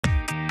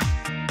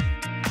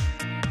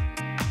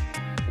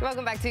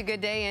Welcome back to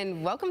Good Day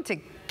and welcome to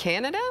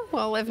Canada.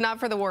 Well, if not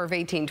for the War of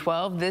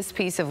 1812, this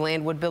piece of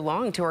land would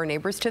belong to our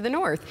neighbors to the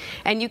north.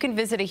 And you can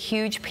visit a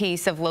huge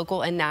piece of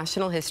local and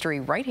national history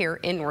right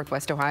here in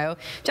Northwest Ohio.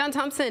 John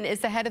Thompson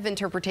is the head of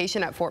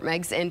interpretation at Fort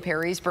Meigs in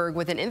Perrysburg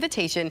with an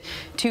invitation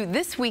to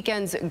this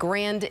weekend's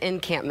Grand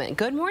Encampment.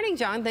 Good morning,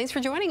 John. Thanks for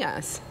joining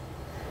us.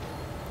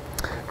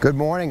 Good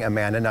morning,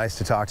 Amanda. Nice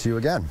to talk to you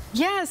again.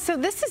 Yeah, so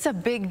this is a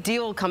big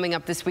deal coming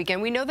up this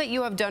weekend. We know that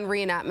you have done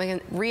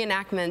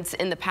reenactments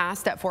in the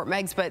past at Fort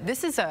Meigs, but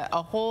this is a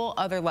whole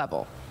other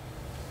level.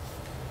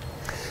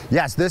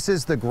 Yes, this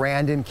is the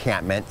Grand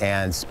Encampment,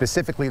 and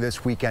specifically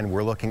this weekend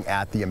we're looking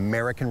at the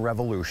American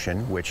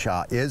Revolution, which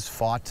is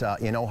fought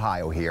in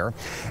Ohio here,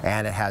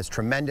 and it has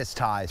tremendous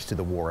ties to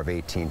the War of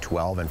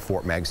 1812 and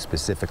Fort Meigs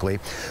specifically.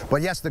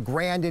 But yes, the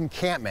Grand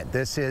Encampment,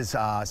 this is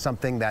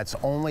something that's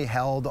only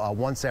held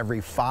once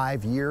every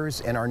 5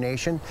 years in our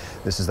nation.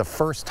 This is the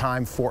first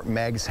time Fort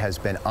Meigs has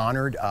been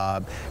honored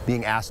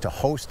being asked to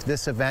host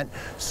this event,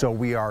 so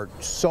we are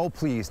so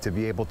pleased to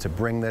be able to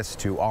bring this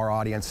to our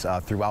audience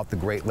throughout the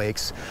Great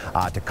Lakes.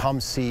 To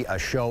come see a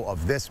show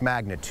of this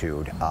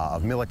magnitude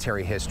of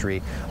military history,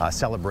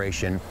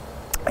 celebration,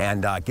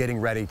 and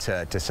getting ready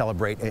to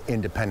celebrate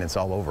independence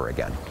all over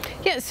again.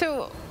 Yeah,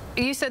 so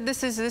you said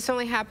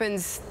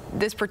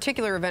this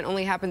particular event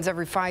only happens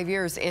every 5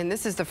 years, and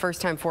this is the first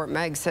time Fort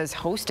Meigs has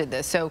hosted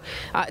this. So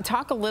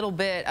talk a little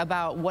bit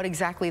about what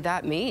exactly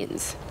that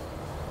means.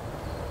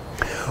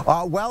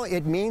 Well,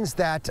 it means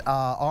that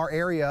our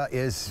area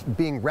is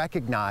being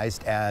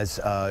recognized as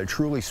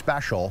truly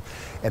special,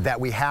 and that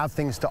we have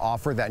things to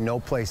offer that no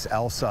place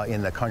else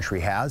in the country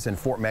has, and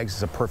Fort Meigs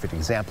is a perfect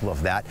example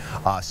of that.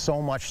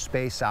 So much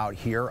space out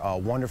here, a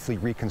wonderfully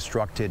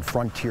reconstructed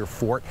frontier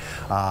fort.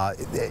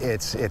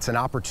 It's an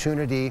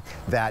opportunity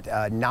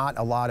that not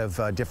a lot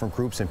of different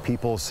groups and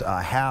peoples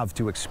have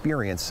to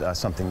experience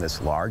something this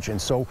large, and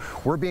so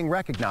we're being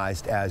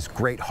recognized as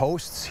great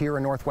hosts here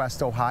in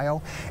Northwest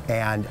Ohio,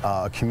 and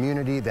a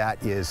community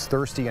that is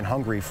thirsty and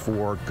hungry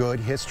for good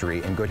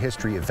history and good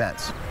history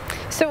events.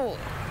 So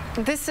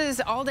this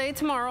is all day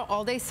tomorrow,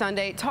 all day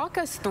Sunday. Talk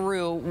us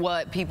through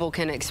what people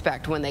can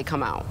expect when they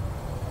come out.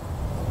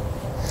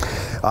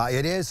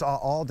 It is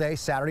all day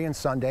Saturday and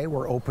Sunday.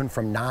 We're open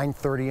from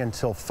 9:30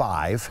 until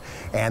 5,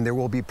 and there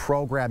will be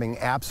programming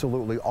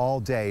absolutely all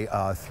day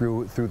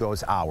through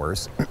those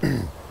hours.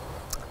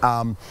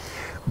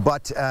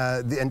 But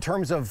in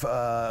terms of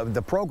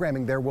the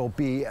programming, there will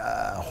be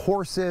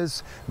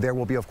horses, there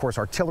will be, of course,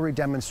 artillery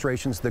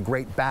demonstrations, the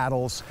great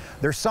battles.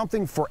 There's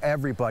something for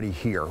everybody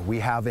here. We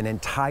have an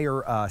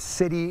entire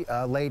city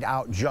laid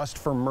out just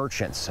for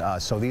merchants.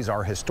 So these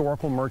are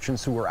historical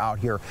merchants who are out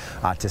here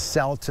to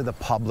sell to the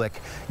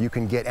public. You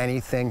can get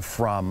anything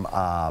from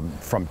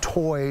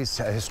toys,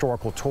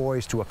 historical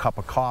toys, to a cup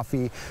of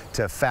coffee,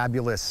 to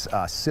fabulous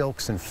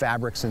silks and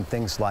fabrics and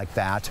things like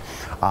that.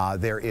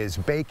 There is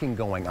baking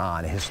going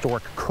on,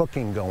 historic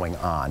cooking going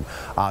on.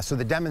 So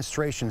the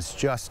demonstrations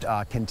just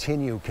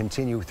continue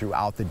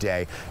throughout the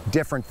day.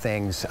 Different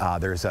things.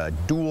 There's a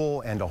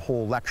duel and a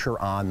whole lecture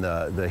on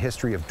the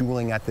history of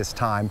dueling at this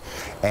time.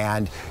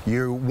 And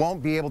you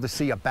won't be able to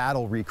see a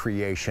battle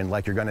recreation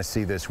like you're going to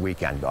see this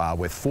weekend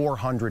with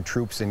 400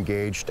 troops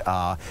engaged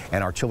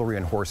and artillery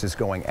and horses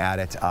going at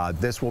it.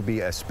 This will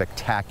be a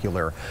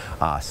spectacular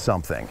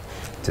something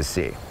to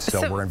see.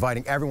 So we're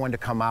inviting everyone to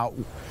come out.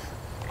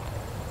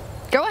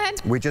 Go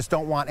ahead. We just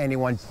don't want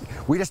anyone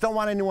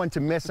to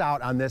miss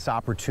out on this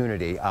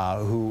opportunity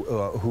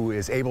who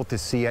is able to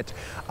see it.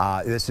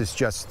 This is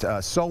just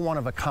so one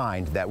of a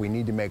kind that we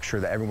need to make sure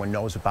that everyone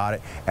knows about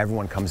it,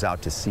 everyone comes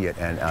out to see it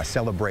and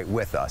celebrate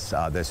with us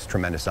this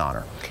tremendous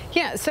honor.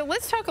 Yeah, so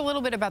let's talk a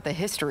little bit about the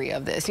history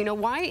of this. You know,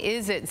 why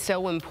is it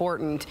so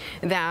important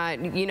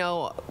that, you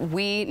know,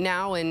 we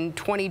now in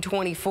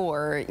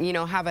 2024, you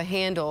know, have a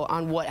handle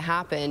on what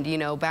happened, you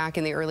know, back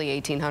in the early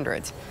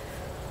 1800s?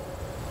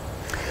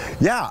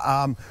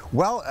 Yeah,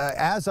 well,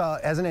 as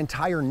an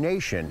entire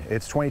nation,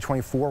 it's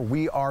 2024.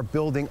 We are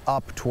building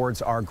up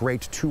towards our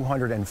great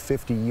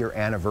 250-year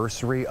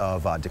anniversary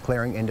of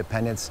declaring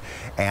independence,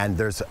 and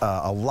there's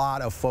a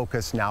lot of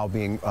focus now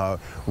being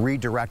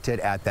redirected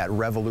at that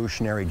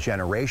revolutionary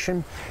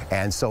generation.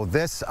 And so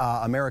this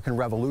American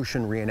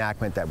Revolution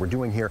reenactment that we're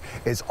doing here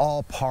is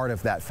all part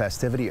of that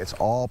festivity. It's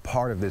all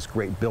part of this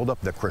great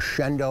buildup, the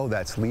crescendo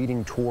that's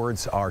leading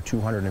towards our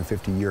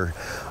 250-year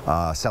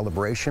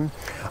celebration.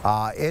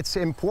 It's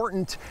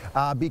important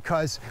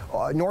because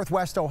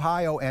Northwest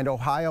Ohio and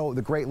Ohio,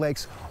 the Great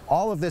Lakes,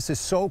 all of this is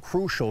so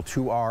crucial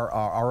to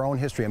our own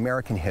history,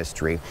 American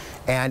history,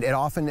 and it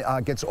often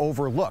gets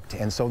overlooked.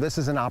 And so this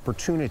is an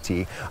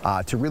opportunity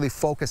to really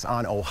focus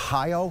on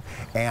Ohio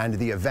and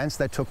the events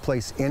that took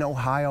place in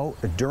Ohio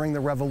during the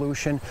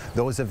Revolution,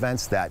 those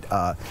events that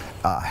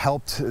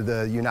helped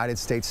the United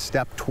States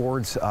step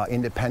towards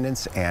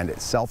independence and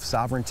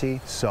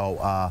self-sovereignty.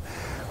 So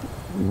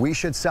we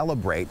should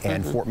celebrate,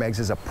 and Fort Meigs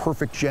is a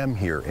perfect gem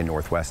here in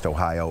Northwest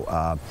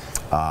Ohio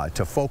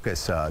to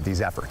focus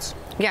these efforts.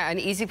 Yeah, an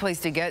easy place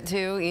to get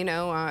to, you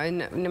know,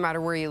 no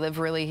matter where you live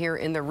really here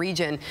in the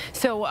region.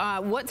 So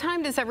what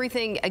time does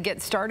everything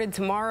get started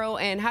tomorrow,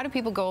 and how do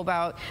people go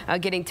about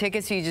getting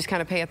tickets? So you just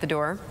kind of pay at the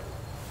door?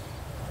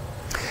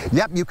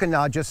 Yep, you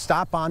can just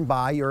stop on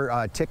by.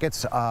 Your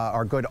tickets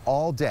are good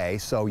all day,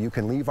 so you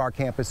can leave our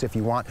campus if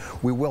you want.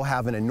 We will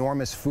have an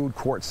enormous food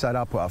court set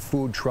up,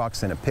 food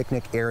trucks and a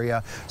picnic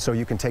area, so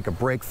you can take a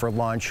break for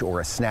lunch or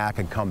a snack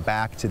and come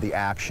back to the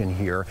action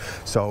here.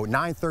 So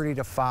 9:30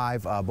 to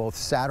 5, both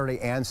Saturday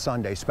and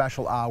Sunday,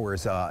 special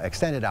hours,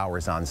 extended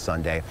hours on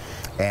Sunday,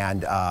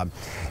 and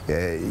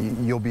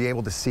you'll be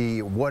able to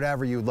see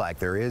whatever you like.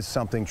 There is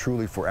something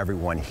truly for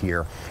everyone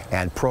here,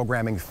 and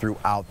programming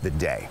throughout the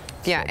day.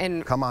 Yeah, so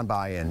and come on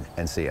by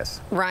and see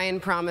us. Ryan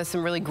promised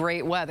some really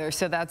great weather,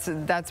 so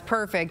that's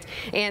perfect.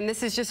 And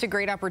this is just a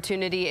great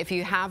opportunity. If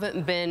you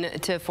haven't been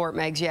to Fort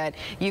Meigs yet,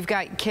 you've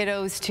got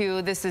kiddos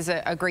too. This is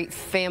a great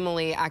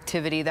family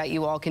activity that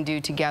you all can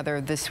do together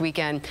this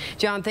weekend.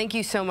 John, thank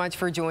you so much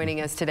for joining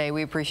us today.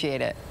 We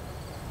appreciate it.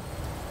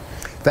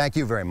 Thank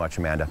you very much,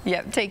 Amanda.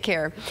 Yep, take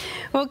care.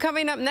 Well,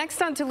 coming up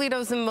next on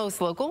Toledo's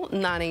most local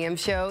 9 a.m.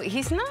 show,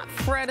 he's not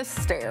Fred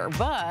Astaire,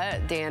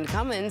 but Dan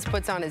Cummins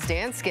puts on his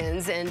dance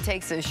skins and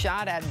takes a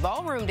shot at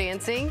ballroom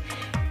dancing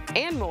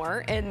and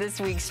more in this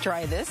week's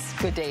Try This.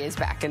 Good Day is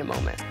back in a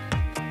moment.